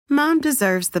Mom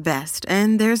deserves the best,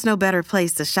 and there's no better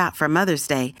place to shop for Mother's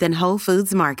Day than Whole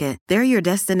Foods Market. They're your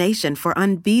destination for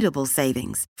unbeatable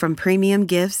savings, from premium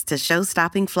gifts to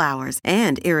show-stopping flowers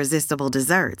and irresistible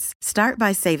desserts. Start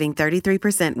by saving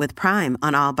 33% with Prime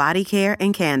on all body care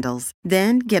and candles.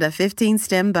 Then get a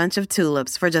 15-stem bunch of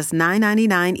tulips for just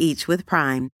 $9.99 each with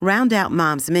Prime. Round out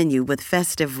Mom's menu with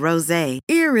festive rosé,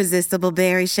 irresistible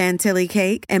berry chantilly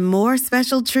cake, and more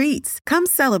special treats. Come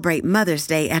celebrate Mother's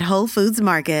Day at Whole Foods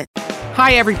Market.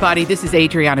 Hi, everybody. This is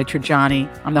Adriana Trajani.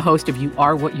 I'm the host of You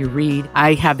Are What You Read.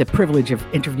 I have the privilege of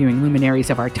interviewing luminaries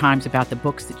of our times about the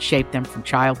books that shaped them from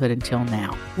childhood until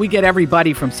now. We get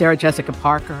everybody from Sarah Jessica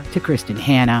Parker to Kristen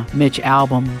Hanna, Mitch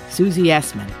Albom, Susie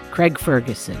Essman, Craig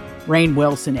Ferguson, Rainn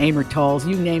Wilson, Amor Tolls,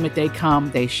 you name it, they come,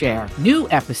 they share. New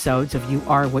episodes of You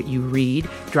Are What You Read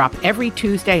drop every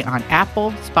Tuesday on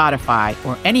Apple, Spotify,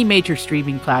 or any major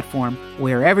streaming platform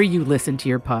wherever you listen to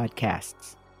your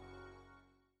podcasts.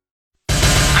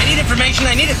 I need information.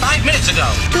 I need it 5 minutes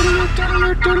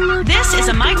ago. This is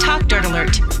a My Talk Dirt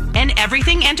Alert, an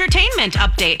everything entertainment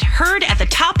update heard at the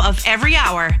top of every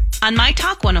hour on My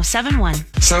Talk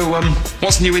 107.1. So,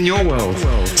 what's new in your world?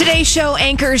 Today's show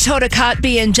anchors Hoda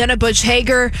Kotb and Jenna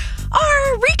Hagar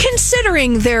are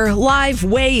reconsidering their live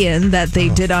weigh-in that they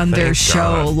did on their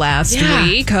show last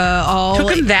week.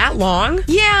 Took them that long?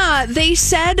 Yeah, they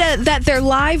said that their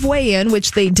live weigh-in,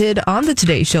 which they did on the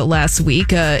Today Show last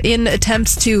week, in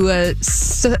attempts to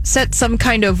set some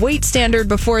kind of weight standard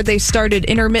before they started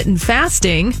intermittent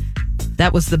fasting.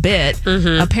 That was the bit.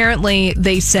 Mm-hmm. Apparently,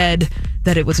 they said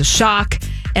that it was a shock,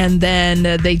 and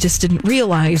then they just didn't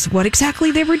realize what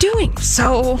exactly they were doing.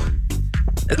 So...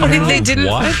 they didn't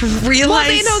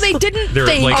realize. Well, they didn't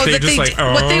think.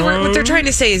 What they're trying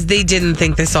to say is they didn't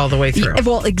think this all the way through.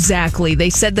 Well, exactly. They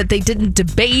said that they didn't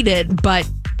debate it, but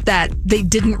that they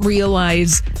didn't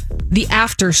realize the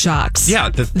aftershocks. Yeah,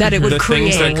 that it would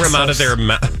create. The things that come out of their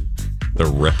mouth. The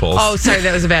ripples. Oh, sorry,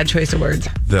 that was a bad choice of words.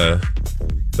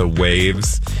 The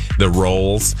waves, the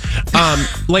rolls.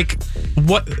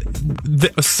 What?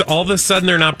 All of a sudden,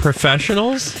 they're not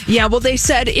professionals? Yeah, well, they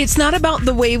said it's not about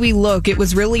the way we look. It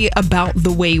was really about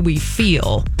the way we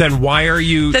feel. Then why are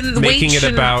you making it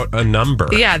about a number?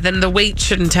 Yeah, then the weight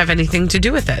shouldn't have anything to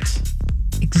do with it.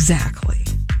 Exactly.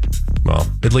 Well,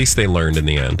 at least they learned in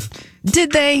the end.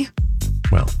 Did they?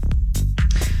 Well.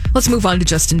 Let's move on to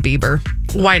Justin Bieber.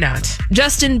 Why not?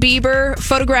 Justin Bieber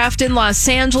photographed in Los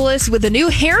Angeles with a new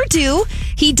hairdo.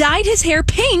 He dyed his hair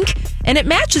pink, and it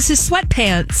matches his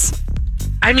sweatpants.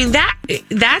 I mean,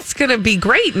 that's going to be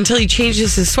great until he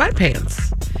changes his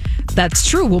sweatpants. That's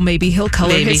true. Well, maybe he'll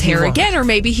color his hair again, or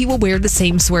maybe he will wear the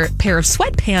same pair of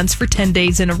sweatpants for 10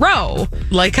 days in a row.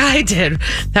 Like I did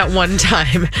that one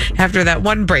time after that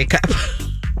one breakup.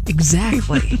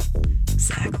 Exactly.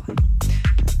 Exactly.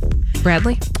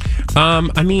 Bradley?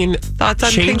 I mean, thoughts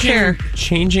on pink hair?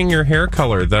 Changing your hair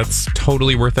color, that's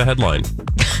totally worth a headline.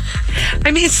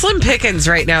 I mean, it's slim pickings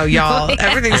right now, y'all.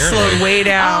 Everything's slowed way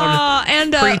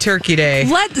down. Pre-Turkey Day.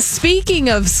 Speaking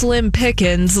of slim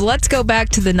pickings, let's go back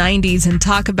to the 90s and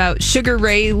talk about Sugar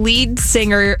Ray lead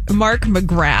singer Mark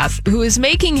McGrath, who is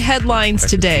making headlines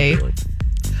today.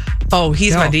 Oh,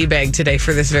 he's my D-bag today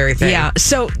for this very thing. Yeah.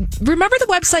 So remember the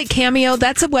website Cameo?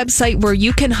 That's a website where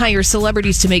you can hire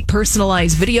celebrities to make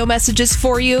personalized video messages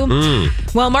for you.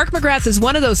 Well, Mark McGrath is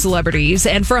one of those celebrities,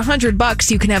 and for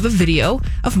 $100, you can have a video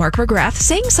of Mark McGrath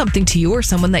saying something to you or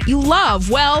someone that you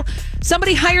love. Well,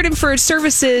 somebody hired him for his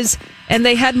services, and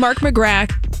they had Mark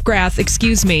McGrath,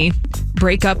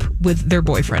 break up with their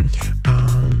boyfriend.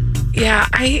 Yeah,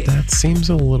 that seems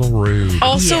a little rude.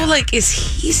 Also, is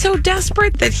he so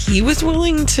desperate that he was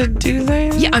willing to do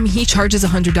that? Yeah, I mean, he charges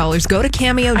 $100. Go to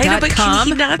Cameo.com. I know, but can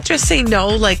he not just say no?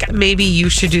 Like, maybe you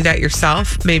should do that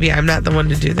yourself. Maybe I'm not the one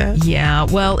to do that. Yeah,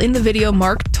 well, in the video,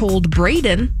 Mark told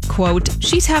Braden, quote,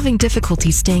 "She's having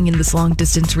difficulty staying in this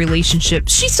long-distance relationship.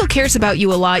 She still cares about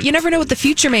you a lot. You never know what the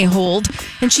future may hold,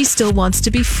 and she still wants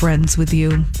to be friends with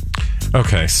you."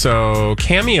 Okay, so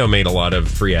Cameo made a lot of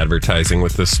free advertising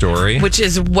with this story. Which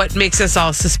is what makes us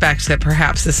all suspect that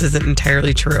perhaps this isn't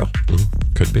entirely true.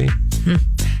 Could be.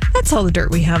 That's all the dirt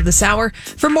we have this hour.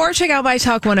 For more, check out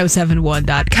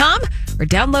MyTalk1071.com or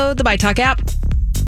download the MyTalk app.